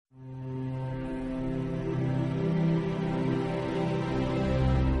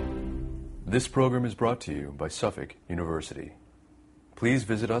This program is brought to you by Suffolk University. Please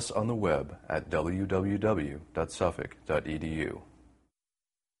visit us on the web at www.suffolk.edu.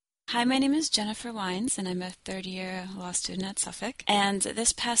 Hi, my name is Jennifer Wines, and I'm a third-year law student at Suffolk. And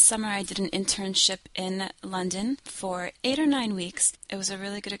this past summer, I did an internship in London for 8 or 9 weeks. It was a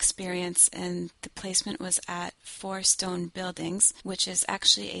really good experience, and the placement was at Four Stone Buildings, which is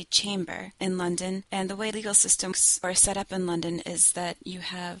actually a chamber in London. And the way legal systems are set up in London is that you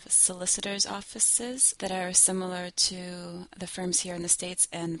have solicitors' offices that are similar to the firms here in the States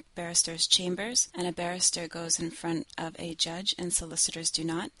and barristers' chambers. And a barrister goes in front of a judge, and solicitors do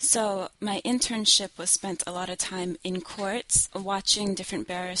not. So my internship was spent a lot of time in courts, watching different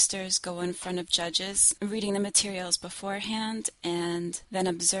barristers go in front of judges, reading the materials beforehand, and then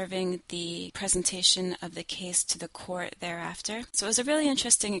observing the presentation of the case to the court thereafter. So it was a really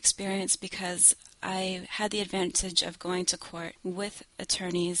interesting experience because I had the advantage of going to court with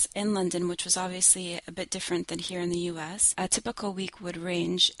attorneys in London, which was obviously a bit different than here in the U.S. A typical week would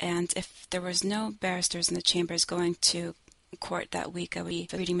range, and if there was no barristers in the chambers going to court that week, I would be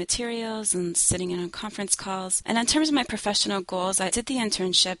reading materials and sitting in on conference calls. And in terms of my professional goals, I did the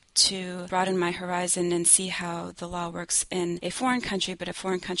internship to broaden my horizon and see how the law works in a foreign country, but a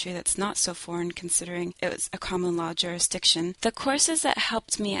foreign country that's not so foreign considering it was a common law jurisdiction. The courses that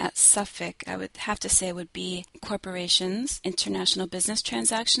helped me at Suffolk, I would have to say, would be corporations, international business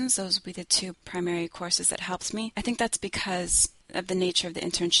transactions. Those would be the two primary courses that helped me. I think that's because of the nature of the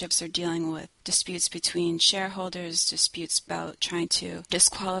internships are dealing with disputes between shareholders, disputes about trying to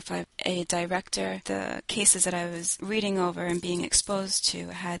disqualify a director. The cases that I was reading over and being exposed to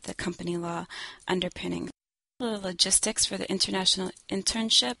had the company law underpinning. The logistics for the international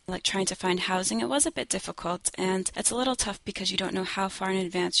internship, like trying to find housing, it was a bit difficult, and it's a little tough because you don't know how far in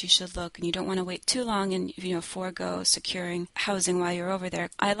advance you should look, and you don't want to wait too long and forego securing housing while you're over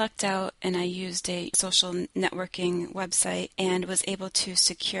there. I lucked out and I used a social networking website and was able to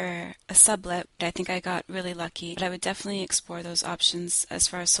secure a sublet. I think I got really lucky, but I would definitely explore those options as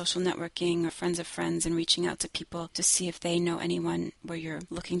far as social networking or friends of friends and reaching out to people to see if they know anyone where you're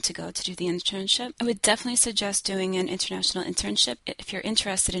looking to go to do the internship. I would definitely suggest doing an international internship if you're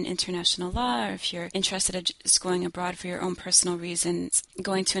interested in international law, or if you're interested in just going abroad for your own personal reasons,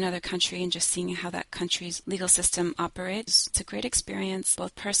 going to another country and just seeing how that country's legal system operates. It's a great experience,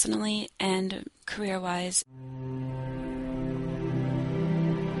 both personally and career-wise.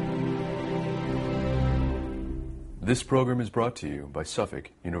 This program is brought to you by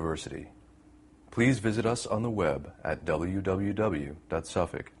Suffolk University. Please visit us on the web at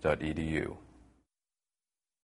www.suffolk.edu.